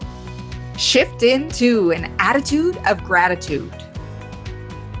shift into an attitude of gratitude.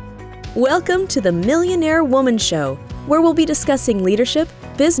 Welcome to the Millionaire Woman Show, where we'll be discussing leadership,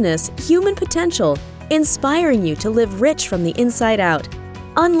 business, human potential, inspiring you to live rich from the inside out.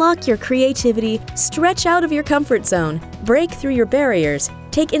 Unlock your creativity, stretch out of your comfort zone, break through your barriers,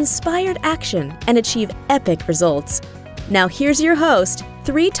 take inspired action, and achieve epic results. Now here's your host,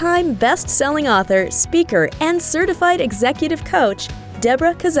 three-time best-selling author, speaker, and certified executive coach,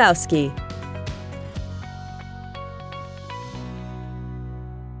 Deborah Kozowski.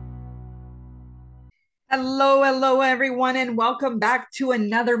 Hello, everyone, and welcome back to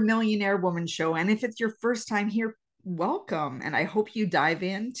another Millionaire Woman Show. And if it's your first time here, welcome. And I hope you dive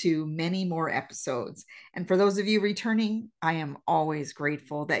into many more episodes. And for those of you returning, I am always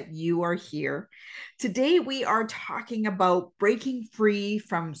grateful that you are here. Today, we are talking about breaking free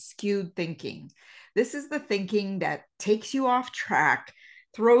from skewed thinking. This is the thinking that takes you off track,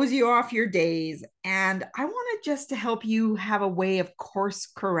 throws you off your days. And I wanted just to help you have a way of course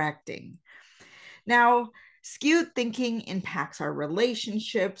correcting. Now, skewed thinking impacts our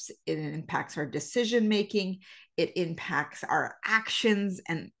relationships, it impacts our decision making, it impacts our actions,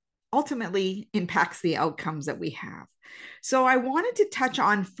 and ultimately impacts the outcomes that we have. So I wanted to touch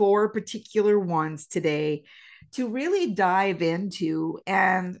on 4 particular ones today to really dive into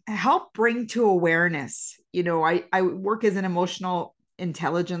and help bring to awareness. You know, I work as an emotional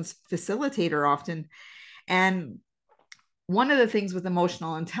intelligence facilitator often, and one of the things with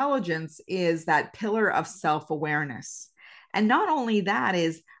emotional intelligence is that pillar of self-awareness. And not only that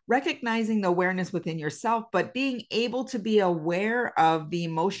is recognizing the awareness within yourself, but being able to be aware of the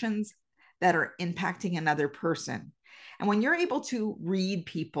emotions that are impacting another person. And when you're able to read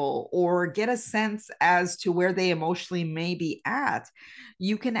people or get a sense as to where they emotionally may be at,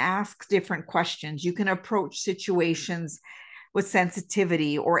 you can ask different questions. You can approach situations with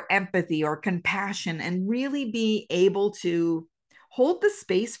sensitivity or empathy or compassion and really be able to hold the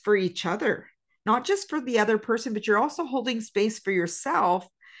space for each other, not just for the other person, but you're also holding space for yourself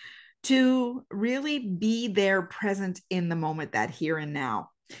to really be there present in the moment, that here and now.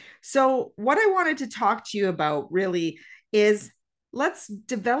 So what I wanted to talk to you about really is let's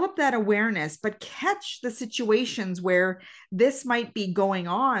develop that awareness, but catch the situations where this might be going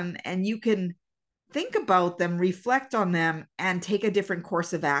on and you can think about them, reflect on them, and take a different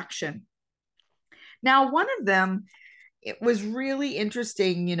course of action. Now, one of them, it was really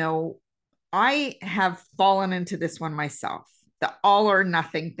interesting. You know, I have fallen into this one myself, the all or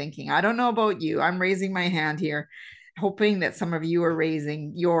nothing thinking. I don't know about you. I'm raising my hand here, hoping that some of you are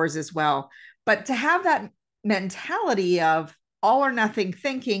raising yours as well. But to have that mentality of all or nothing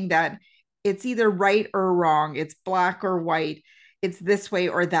thinking, that it's either right or wrong, it's black or white, it's this way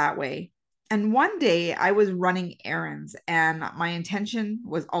or that way. And one day I was running errands, and my intention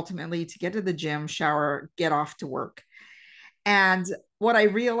was ultimately to get to the gym, shower, get off to work. And what I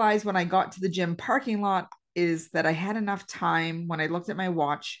realized when I got to the gym parking lot is that I had enough time when I looked at my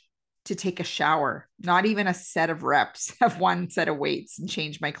watch to take a shower, not even a set of reps of one set of weights, and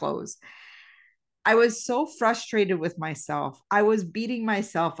change my clothes. I was so frustrated with myself. I was beating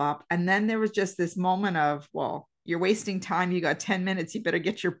myself up. And then there was just this moment of, well, you're wasting time. You got 10 minutes. You better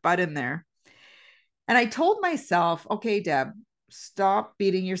get your butt in there. And I told myself, okay, Deb, stop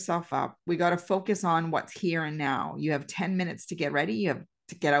beating yourself up. We got to focus on what's here and now. You have 10 minutes to get ready. You have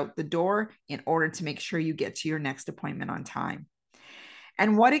to get out the door in order to make sure you get to your next appointment on time.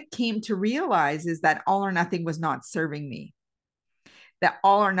 And what it came to realize is that all or nothing was not serving me. That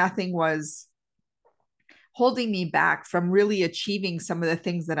all or nothing was holding me back from really achieving some of the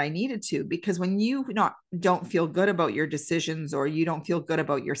things that I needed to. Because when you don't feel good about your decisions, or you don't feel good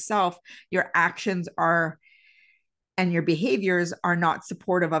about yourself, your actions are and your behaviors are not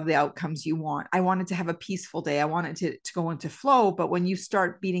supportive of the outcomes you want. I wanted to have a peaceful day. I wanted to go into flow. But when you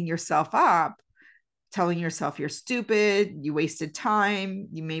start beating yourself up, telling yourself you're stupid, you wasted time,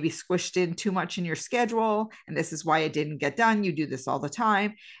 you maybe squished in too much in your schedule, and this is why it didn't get done. You do this all the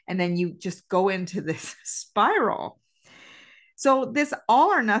time. And then you just go into this spiral. So this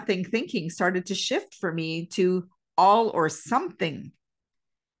all or nothing thinking started to shift for me to all or something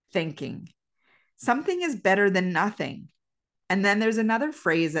thinking. Something is better than nothing. And then there's another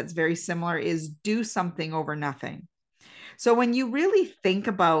phrase that's very similar, is do something over nothing. So when you really think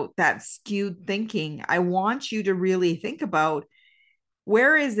about that skewed thinking, I want you to really think about,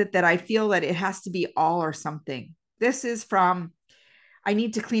 where is it that I feel that it has to be all or something? This is from, I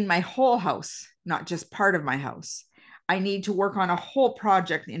need to clean my whole house, not just part of my house. I need to work on a whole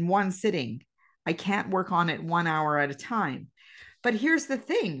project in one sitting. I can't work on it 1 hour at a time. But here's the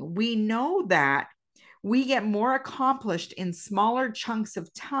thing. We know that we get more accomplished in smaller chunks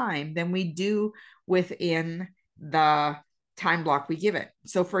of time than we do within the time block we give it.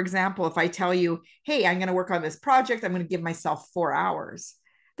 So, for example, if I tell you, hey, I'm going to work on this project, I'm going to give myself 4 hours.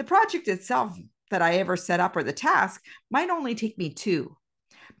 The project itself that I ever set up or the task might only take me 2.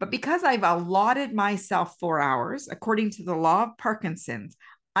 But because I've allotted myself 4 hours, according to the law of Parkinson's,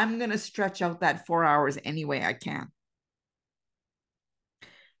 I'm going to stretch out that 4 hours any way I can.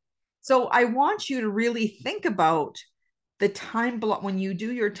 So I want you to really think about the time block when you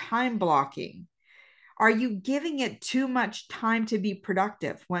do your time blocking. Are you giving it too much time to be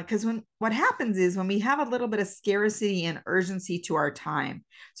productive? Because what happens is when we have a little bit of scarcity and urgency to our time.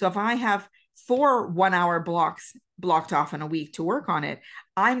 So if I have 4 1 hour blocks blocked off in a week to work on it,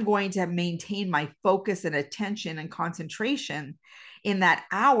 I'm going to maintain my focus and attention and concentration in that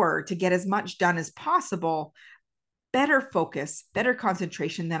hour to get as much done as possible, better focus, better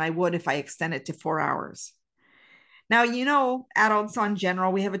concentration than I would if I extend it to 4 hours. Now, adults on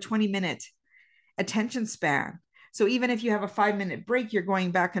general, we have a 20-minute attention span. So even if you have a 5-minute break, you're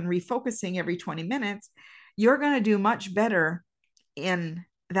going back and refocusing every 20 minutes, you're going to do much better in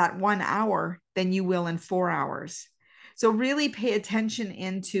that 1 hour than you will in 4 hours. So really pay attention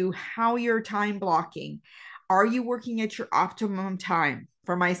into how you're time blocking. Are you working at your optimum time?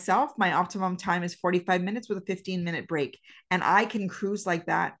 For myself, my optimum time is 45 minutes with a 15-minute break. And I can cruise like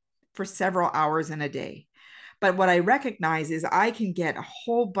that for several hours in a day. But what I recognize is I can get a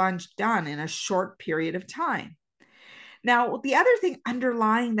whole bunch done in a short period of time. Now, the other thing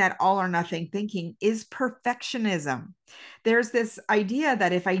underlying that all or nothing thinking is perfectionism. There's this idea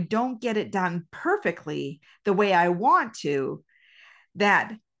that if I don't get it done perfectly the way I want to,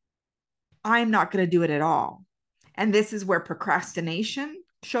 that I'm not going to do it at all. And this is where procrastination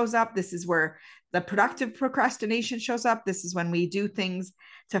shows up. This is where the productive procrastination shows up. This is when we do things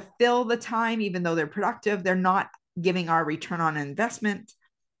to fill the time, even though they're productive, they're not giving our return on investment.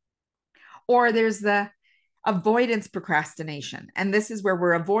 Or there's the avoidance procrastination. And this is where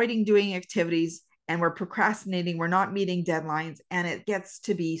we're avoiding doing activities and we're procrastinating, we're not meeting deadlines, and it gets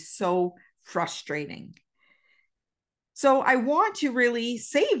to be so frustrating. So I want to really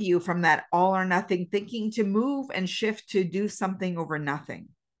save you from that all or nothing thinking, to move and shift to do something over nothing.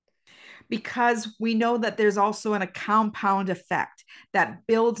 Because we know that there's also a compound effect that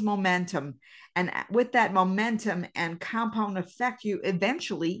builds momentum. And with that momentum and compound effect, you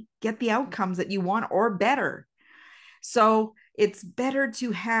eventually get the outcomes that you want or better. So it's better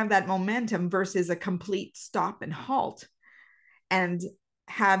to have that momentum versus a complete stop and halt, and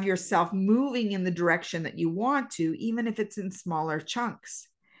have yourself moving in the direction that you want to, even if it's in smaller chunks.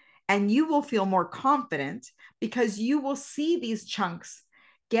 And you will feel more confident because you will see these chunks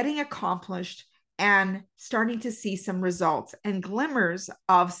getting accomplished and starting to see some results and glimmers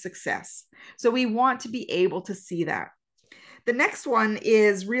of success. So we want to be able to see that. The next one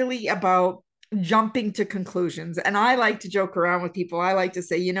is really about jumping to conclusions. And I like to joke around with people. I like to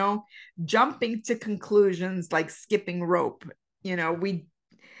say, jumping to conclusions like skipping rope.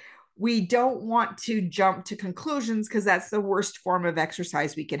 We don't want to jump to conclusions because that's the worst form of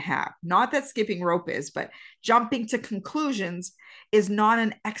exercise we can have. Not that skipping rope is, but jumping to conclusions is not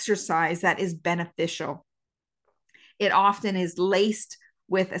an exercise that is beneficial. It often is laced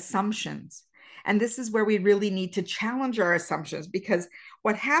with assumptions. And this is where we really need to challenge our assumptions, because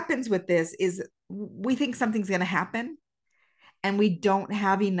what happens with this is we think something's going to happen and we don't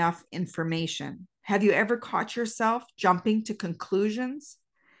have enough information. Have you ever caught yourself jumping to conclusions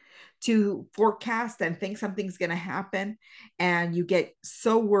to forecast and think something's going to happen, and you get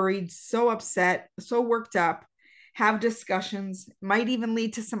so worried, so upset, so worked up, have discussions, might even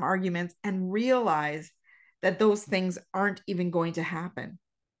lead to some arguments, and realize that those things aren't even going to happen?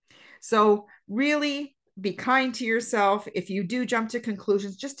 So really be kind to yourself. If you do jump to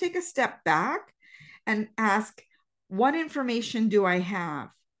conclusions, just take a step back and ask, what information do I have?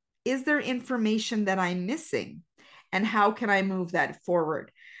 Is there information that I'm missing? And how can I move that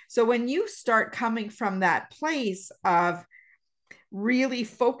forward? So when you start coming from that place of really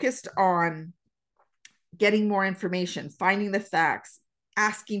focused on getting more information, finding the facts,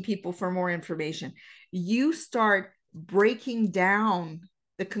 asking people for more information, you start breaking down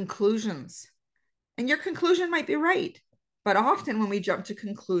the conclusions. And your conclusion might be right, but often when we jump to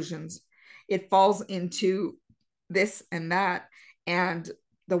conclusions, it falls into this and that and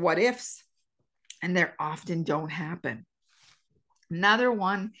the what ifs, and they often don't happen. Another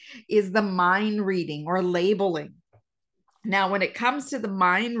one is the mind reading or labeling. Now, when it comes to the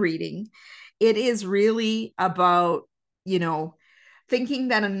mind reading, it is really about, thinking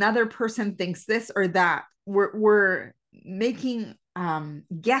that another person thinks this or that. We're making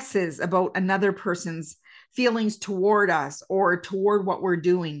guesses about another person's feelings toward us or toward what we're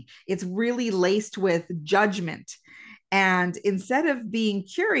doing. It's really laced with judgment. And instead of being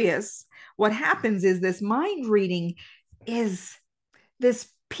curious, what happens is this mind reading is this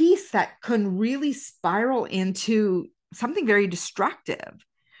piece that can really spiral into something very destructive.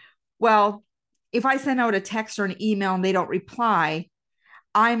 Well, if I send out a text or an email and they don't reply,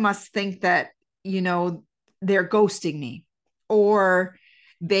 I must think that, they're ghosting me, or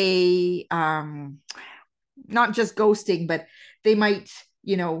they, not just ghosting, but they might,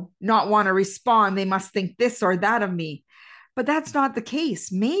 not want to respond. They must think this or that of me. But that's not the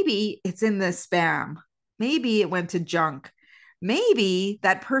case. Maybe it's in the spam. Maybe it went to junk. Maybe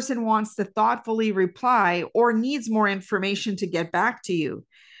that person wants to thoughtfully reply or needs more information to get back to you.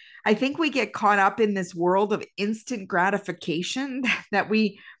 I think we get caught up in this world of instant gratification that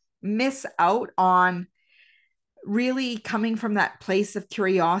we miss out on really coming from that place of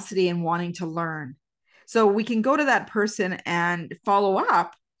curiosity and wanting to learn. So we can go to that person and follow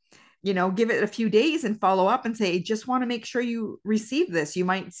up, give it a few days and follow up and say, just want to make sure you receive this. You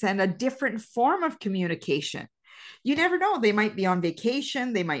might send a different form of communication. You never know. They might be on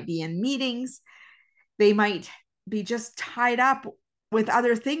vacation. They might be in meetings. They might be just tied up with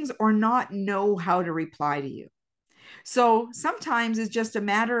other things or not know how to reply to you. So sometimes it's just a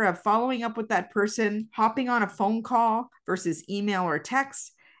matter of following up with that person, hopping on a phone call versus email or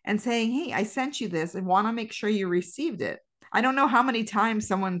text and saying, hey, I sent you this and want to make sure you received it. I don't know how many times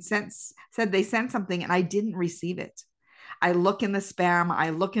someone said they sent something and I didn't receive it. I look in the spam, I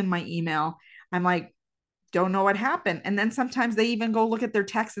look in my email. I'm like, don't know what happened. And then sometimes they even go look at their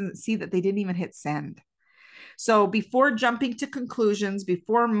text and see that they didn't even hit send. So before jumping to conclusions,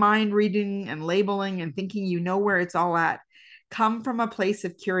 before mind reading and labeling and thinking you know where it's all at, come from a place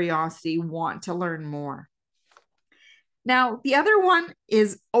of curiosity, want to learn more. Now, the other one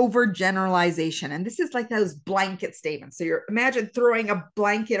is overgeneralization. And this is like those blanket statements. So imagine throwing a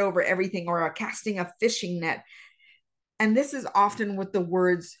blanket over everything or casting a fishing net. And this is often with the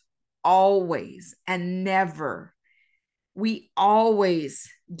words always and never. We always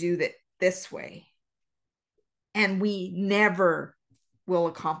do that this way. And we never will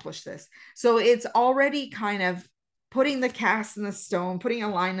accomplish this. So it's already kind of putting the cast in the stone, putting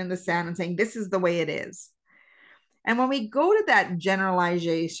a line in the sand and saying, this is the way it is. And when we go to that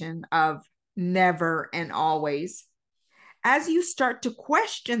generalization of never and always, as you start to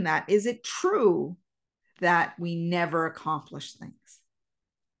question that, is it true that we never accomplish things?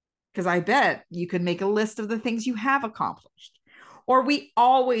 Because I bet you could make a list of the things you have accomplished. Or we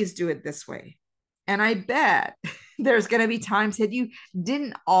always do it this way. And I bet there's going to be times that you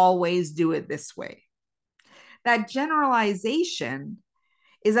didn't always do it this way. That generalization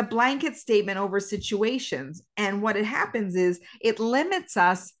is a blanket statement over situations. And what it happens is it limits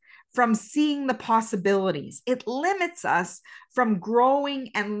us from seeing the possibilities. It limits us from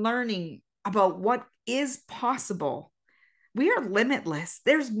growing and learning about what is possible. We are limitless.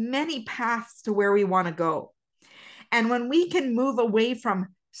 There's many paths to where we want to go. And when we can move away from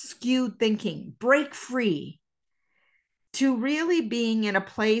skewed thinking, break free to really being in a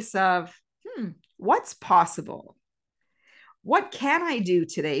place of, what's possible? What can I do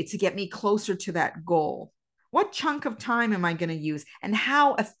today to get me closer to that goal? What chunk of time am I going to use? And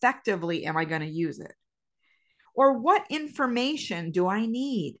how effectively am I going to use it? Or what information do I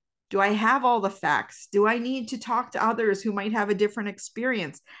need? Do I have all the facts? Do I need to talk to others who might have a different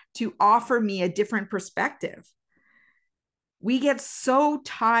experience to offer me a different perspective? We get so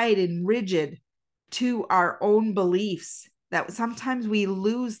tied and rigid to our own beliefs that sometimes we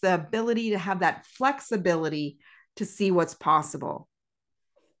lose the ability to have that flexibility to see what's possible.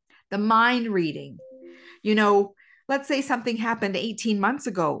 The mind reading, let's say something happened 18 months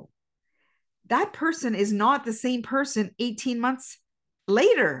ago. That person is not the same person 18 months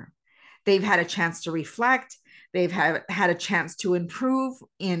later. They've had a chance to reflect. They've had a chance to improve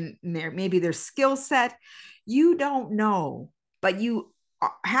in maybe their skill set. You don't know, but you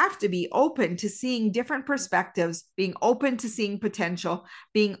have to be open to seeing different perspectives, being open to seeing potential,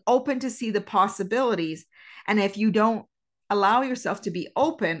 being open to see the possibilities. And if you don't allow yourself to be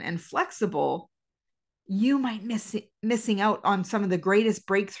open and flexible, you might missing out on some of the greatest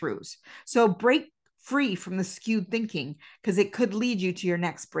breakthroughs. So break free from the skewed thinking because it could lead you to your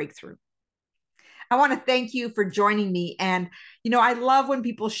next breakthrough. I want to thank you for joining me. And, I love when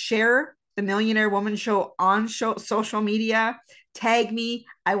people share the Millionaire Woman Show on social media. Tag me.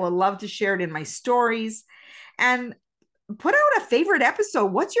 I will love to share it in my stories. And put out a favorite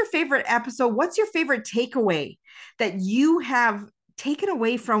episode. What's your favorite episode? What's your favorite takeaway that you have taken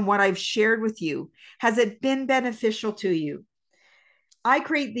away from what I've shared with you? Has it been beneficial to you? I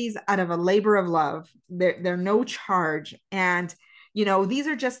create these out of a labor of love. They're no charge. And, these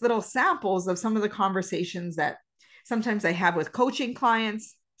are just little samples of some of the conversations that sometimes I have with coaching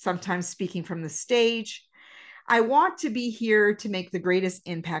clients, sometimes speaking from the stage. I want to be here to make the greatest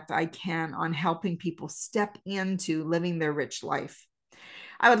impact I can on helping people step into living their rich life.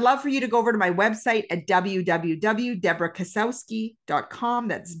 I would love for you to go over to my website at www.debrakasowski.com.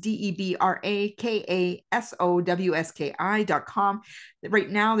 That's DEBRAKASOWSKI.com. Right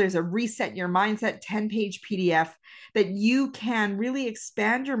now, there's a Reset Your Mindset 10-page PDF that you can really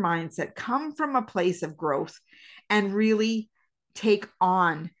expand your mindset, come from a place of growth, and really take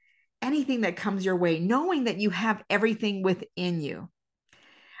on anything that comes your way, knowing that you have everything within you.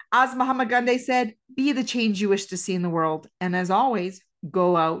 As Mahatma Gandhi said, be the change you wish to see in the world. And as always,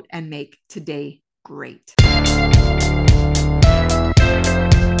 go out and make today great.